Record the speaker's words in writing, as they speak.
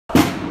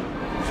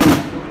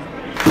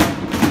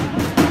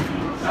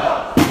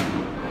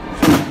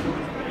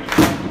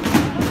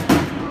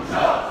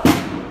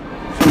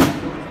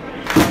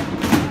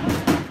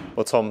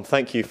Tom,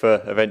 thank you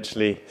for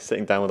eventually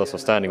sitting down with us or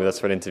standing with us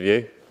for an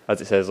interview.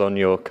 As it says on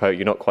your coat,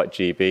 you're not quite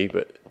GB,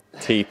 but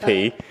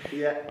TP.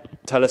 Yeah.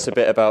 Tell us a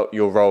bit about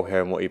your role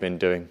here and what you've been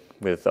doing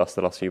with us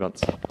the last few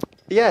months.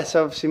 Yeah,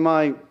 so obviously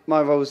my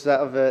role is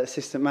that of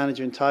assistant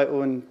manager in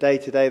title, and day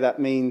to day that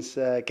means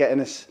getting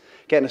us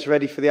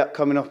ready for the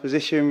upcoming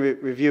opposition,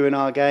 reviewing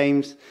our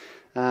games,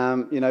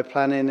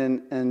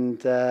 planning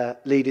and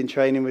leading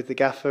training with the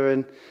gaffer,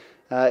 and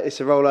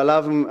it's a role I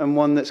love and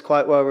one that's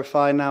quite well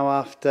refined now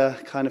after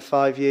kind of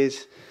 5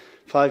 years.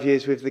 5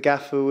 years with the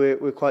gaffer,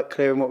 we're quite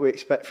clear on what we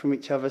expect from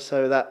each other,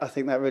 so that I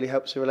think that really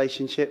helps the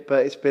relationship.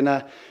 But it's been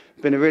a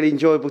really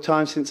enjoyable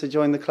time since I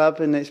joined the club,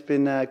 and it's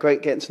been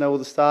great getting to know all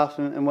the staff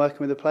and working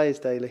with the players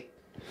daily.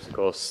 Of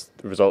course,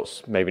 the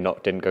results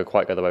didn't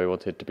quite go the way we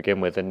wanted to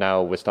begin with, and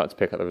now we're starting to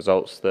pick up the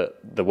results that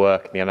the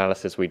work and the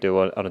analysis we do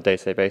on a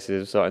day-to-day basis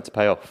is starting to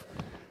pay off.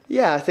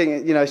 Yeah, I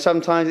think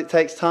sometimes it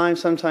takes time.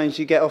 Sometimes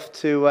you get off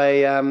to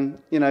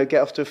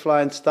a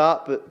flying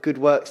start, but good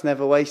work's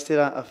never wasted.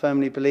 I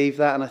firmly believe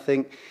that, and I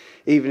think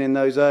even in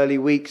those early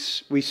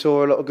weeks we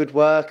saw a lot of good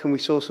work and we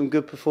saw some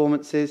good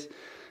performances.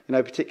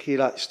 Particularly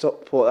like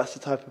Stockport, that's the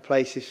type of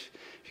place if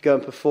you go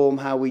and perform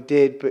how we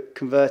did, but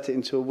convert it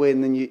into a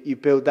win, then you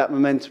build that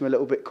momentum a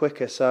little bit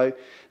quicker. So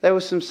there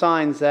were some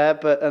signs there,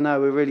 but I know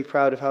we're really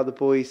proud of how the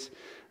boys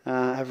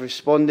have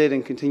responded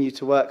and continue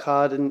to work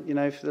hard. And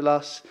for the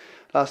last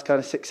kind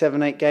of 6,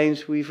 7, 8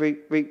 games, we've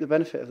reaped the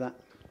benefit of that.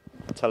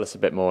 Tell us a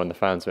bit more, and the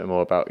fans a bit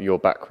more, about your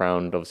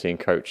background, obviously in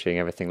coaching,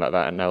 everything like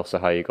that, and also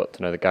how you got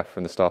to know the gaffer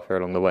and the staff here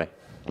along the way.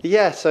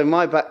 Yeah, so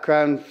my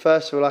background,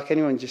 first of all, like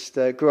anyone, just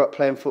grew up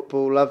playing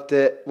football, loved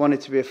it,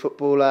 wanted to be a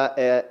footballer.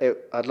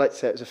 I'd like to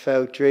say it was a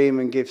failed dream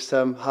and give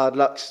some hard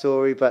luck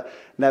story, but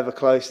never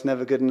close,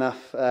 never good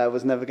enough,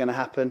 was never going to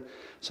happen.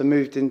 So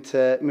moved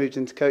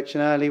into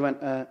coaching early, went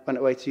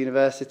away to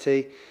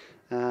university,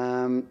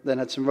 then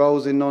had some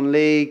roles in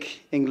non-league,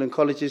 England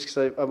colleges,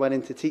 because I went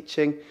into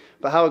teaching.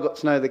 But how I got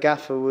to know the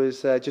gaffer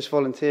was just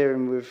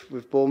volunteering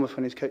with Bournemouth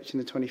when he was coaching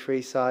the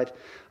 23 side.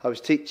 I was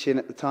teaching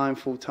at the time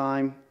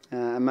full-time,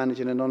 and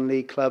managing a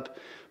non-league club,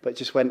 but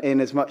just went in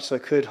as much as I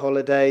could,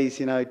 holidays,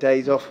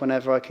 days off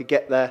whenever I could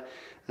get there,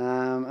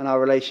 and our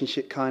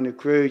relationship kind of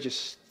grew,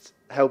 just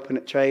helping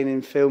at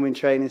training, filming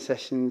training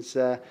sessions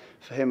for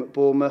him at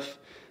Bournemouth.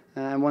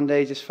 And one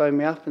day he just phoned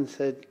me up and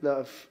said,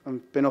 look,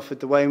 I've been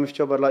offered the Weymouth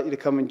job, I'd like you to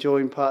come and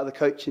join part of the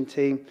coaching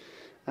team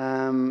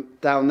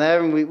down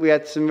there. And we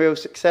had some real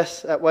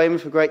success at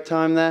Weymouth, a great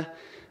time there.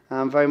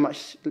 Very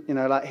much,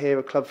 like here,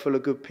 a club full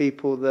of good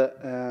people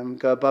that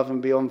go above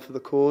and beyond for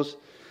the cause.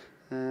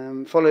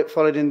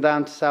 Followed him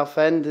down to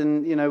Southend,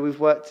 and we've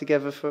worked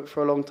together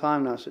for a long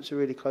time now, so it's a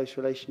really close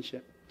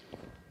relationship.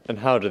 And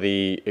how do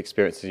the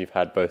experiences you've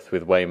had both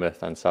with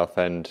Weymouth and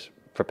Southend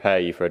prepare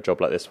you for a job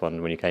like this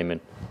one when you came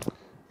in?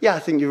 Yeah, I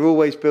think you're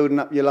always building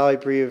up your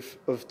library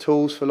of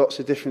tools for lots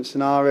of different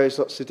scenarios,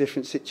 lots of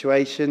different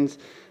situations.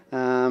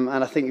 And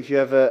I think if you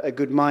have a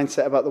good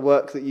mindset about the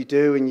work that you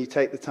do and you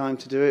take the time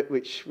to do it,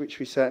 which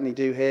we certainly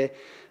do here,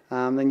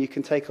 then you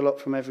can take a lot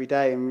from every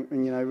day and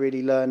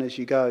really learn as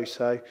you go.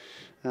 So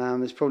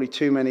there's probably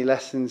too many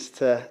lessons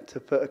to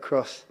put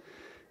across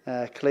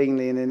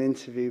cleanly in an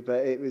interview,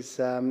 but it was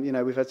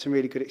we've had some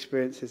really good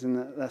experiences,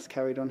 and that's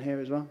carried on here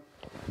as well.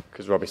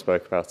 Because Robbie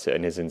spoke about it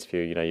in his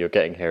interview, you're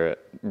getting here at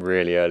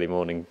really early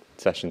morning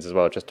sessions as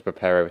well, just to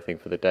prepare everything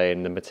for the day,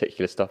 and the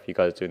meticulous stuff you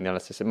guys do in the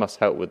analysis. It must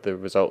help with the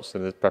results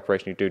and the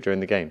preparation you do during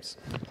the games.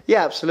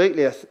 Yeah,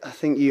 absolutely. I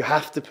think you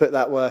have to put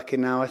that work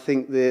in now. I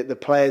think the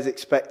players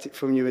expect it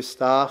from you as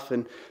staff,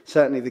 and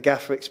certainly the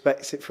gaffer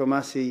expects it from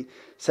us. He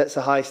sets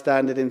a high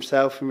standard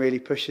himself and really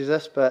pushes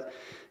us, but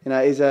it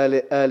is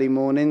early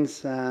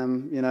mornings.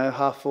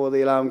 4:30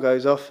 the alarm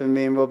goes off and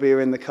me and Robbie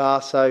are in the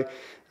car, so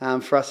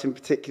for us in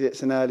particular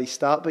it's an early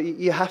start, but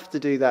you have to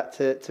do that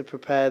to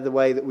prepare the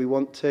way that we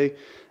want to,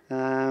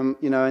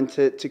 and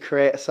to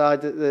create a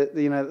side that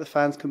the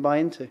fans can buy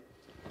into.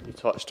 You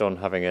touched on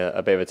having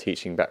a bit of a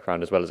teaching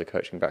background as well as a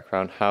coaching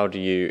background. How do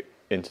you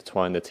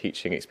intertwine the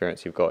teaching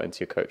experience you've got into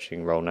your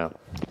coaching role now?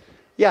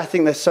 Yeah, I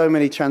think there's so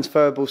many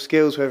transferable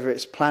skills, whether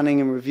it's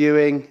planning and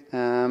reviewing,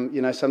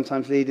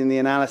 sometimes leading the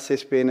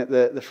analysis, being at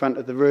the front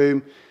of the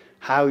room.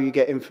 How you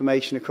get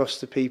information across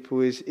to people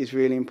is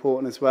really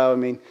important as well. I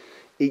mean,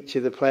 each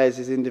of the players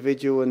is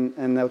individual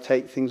and they'll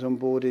take things on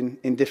board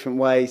in different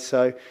ways.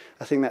 So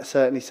I think that's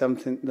certainly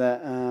something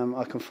that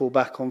I can fall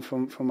back on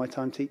from my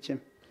time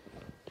teaching.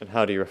 And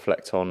how do you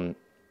reflect on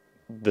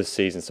the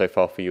season so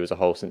far for you as a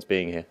whole since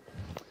being here?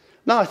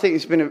 No, I think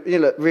it's been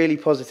really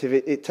positive.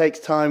 It takes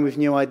time with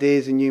new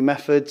ideas and new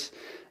methods.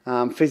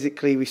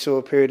 Physically, we saw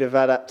a period of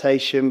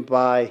adaptation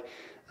by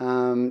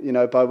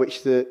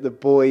which the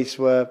boys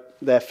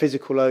their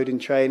physical load in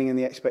training and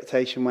the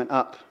expectation went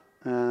up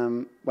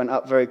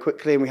very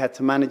quickly, and we had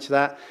to manage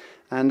that.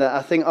 And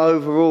I think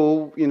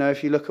overall,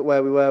 if you look at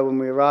where we were when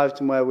we arrived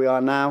and where we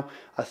are now,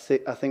 I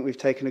think we've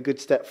taken a good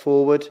step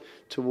forward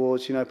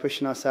towards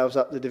pushing ourselves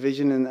up the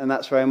division, and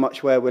that's very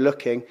much where we're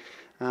looking.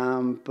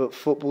 But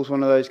football's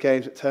one of those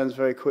games that turns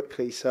very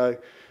quickly, so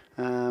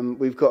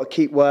We've got to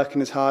keep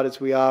working as hard as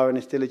we are and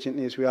as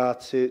diligently as we are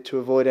to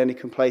avoid any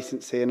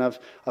complacency. And I've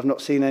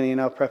not seen any in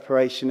our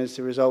preparation as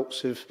the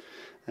results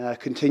have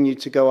continued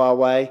to go our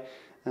way.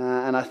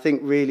 And I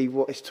think really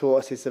what it's taught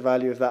us is the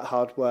value of that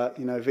hard work.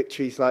 You know,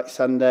 victories like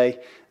Sunday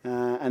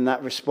and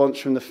that response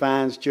from the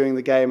fans during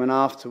the game and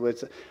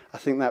afterwards, I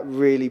think that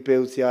really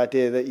builds the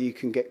idea that you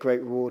can get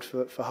great reward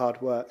for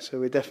hard work. So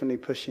we're definitely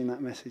pushing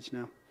that message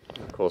now.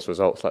 Of course,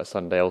 results like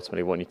Sunday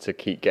ultimately want you to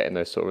keep getting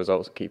those sort of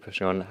results and keep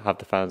pushing on, have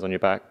the fans on your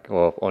back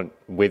or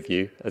with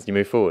you as you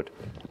move forward.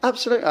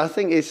 Absolutely, I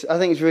think it's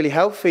really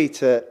healthy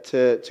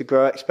to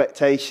grow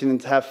expectation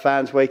and to have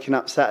fans waking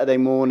up Saturday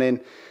morning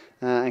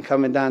and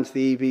coming down to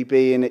the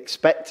EBB and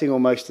expecting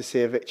almost to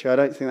see a victory. I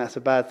don't think that's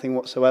a bad thing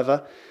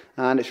whatsoever.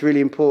 And it's really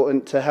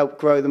important to help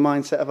grow the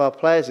mindset of our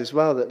players as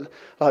well. That,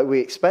 like, we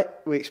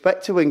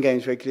expect to win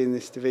games regularly in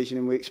this division,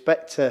 and we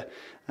expect to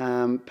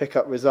pick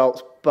up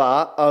results,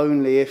 but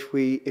only if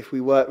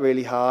we work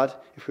really hard,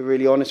 if we're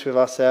really honest with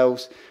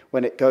ourselves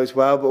when it goes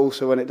well, but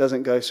also when it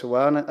doesn't go so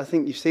well. And I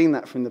think you've seen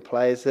that from the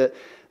players, that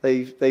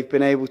they've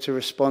been able to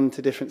respond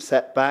to different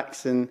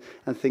setbacks and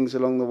things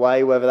along the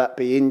way, whether that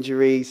be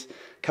injuries.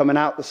 Coming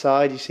out the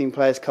side, you've seen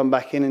players come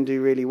back in and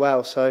do really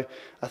well. So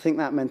I think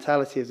that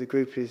mentality of the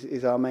group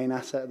is our main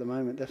asset at the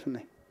moment,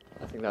 definitely.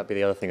 I think that'd be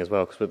the other thing as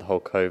well, because with the whole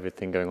COVID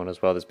thing going on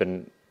as well, there's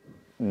been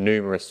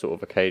numerous sort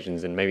of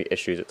occasions and maybe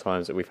issues at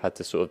times that we've had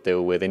to sort of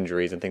deal with,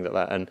 injuries and things like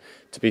that. And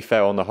to be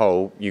fair, on the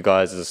whole, you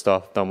guys as a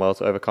staff have done well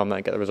to overcome that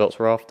and get the results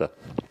we're after.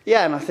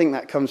 Yeah, and I think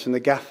that comes from the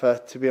gaffer.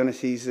 To be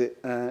honest, he's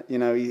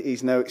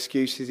no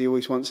excuses. He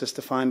always wants us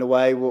to find a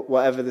way,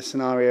 whatever the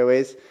scenario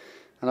is.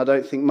 And I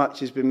don't think much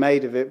has been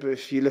made of it. But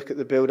if you look at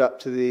the build-up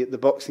to the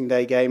Boxing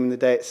Day game and the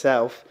day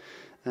itself,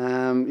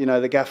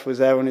 the gaffer was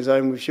there on his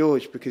own with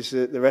George, because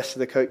the rest of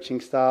the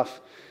coaching staff,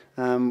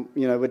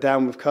 were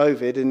down with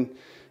COVID, and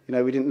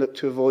we didn't look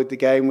to avoid the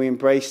game. We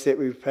embraced it.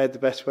 We prepared the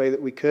best way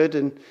that we could,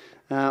 and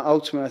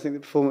ultimately, I think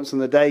the performance on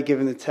the day,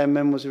 given the 10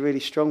 men, was a really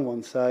strong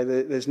one. So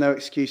there's no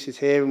excuses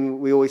here,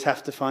 and we always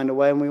have to find a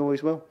way, and we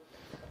always will.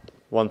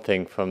 One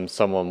thing from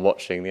someone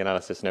watching the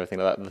analysis and everything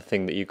like that, the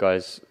thing that you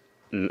guys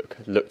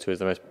look to as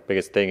the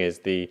biggest thing is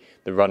the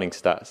running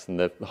stats and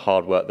the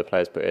hard work the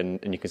players put in,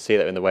 and you can see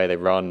that in the way they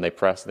run, they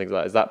press and things like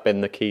that. Has that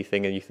been the key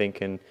thing, and you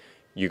think, in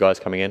you guys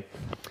coming in?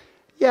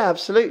 Yeah,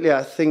 absolutely.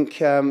 I think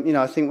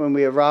when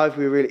we arrived,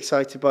 we were really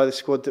excited by the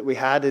squad that we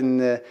had and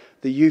the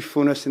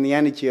youthfulness and the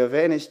energy of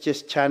it, and it's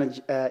just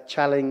channeling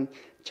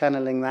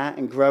that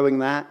and growing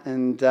that,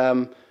 and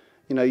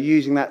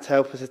using that to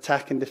help us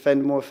attack and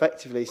defend more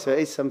effectively. So it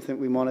is something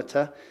we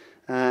monitor.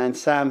 And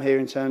Sam here,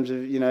 in terms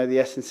of the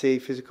S&C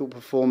physical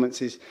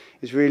performance, is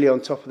really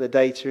on top of the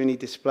data, and he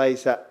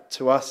displays that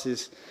to us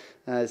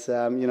as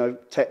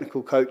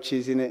technical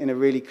coaches in a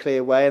really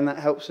clear way, and that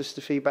helps us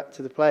to feed back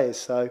to the players.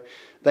 So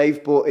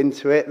they've bought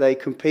into it. They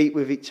compete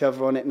with each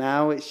other on it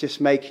now. It's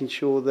just making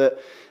sure that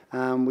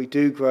we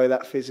do grow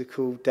that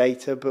physical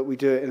data, but we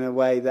do it in a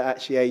way that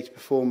actually aids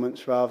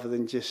performance rather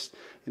than just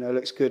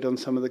looks good on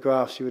some of the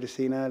graphs you would have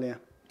seen earlier.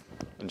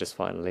 And just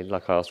finally,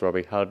 like I asked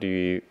Robbie, how do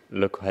you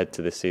look ahead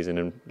to this season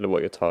and look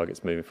what your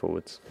targets moving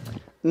forwards?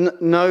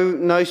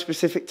 No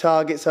specific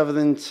targets other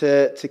than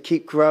to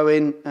keep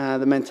growing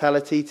the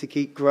mentality, to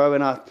keep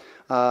growing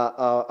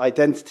our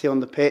identity on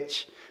the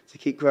pitch, to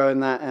keep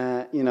growing that.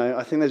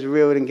 I think there's a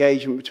real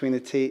engagement between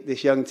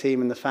this young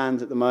team and the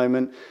fans at the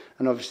moment,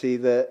 and obviously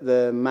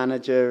the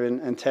manager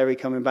and Terry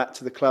coming back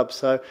to the club.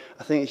 So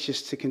I think it's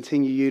just to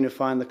continue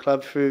unifying the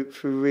club through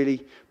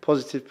really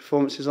positive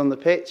performances on the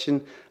pitch,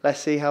 and let's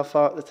see how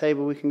far up the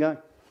table we can go.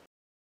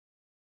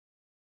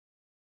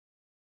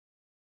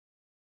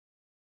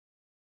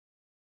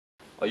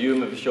 Are you in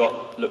with a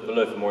shot? Look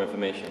below for more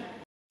information.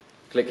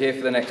 Click here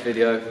for the next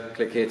video.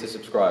 Click here to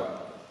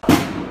subscribe.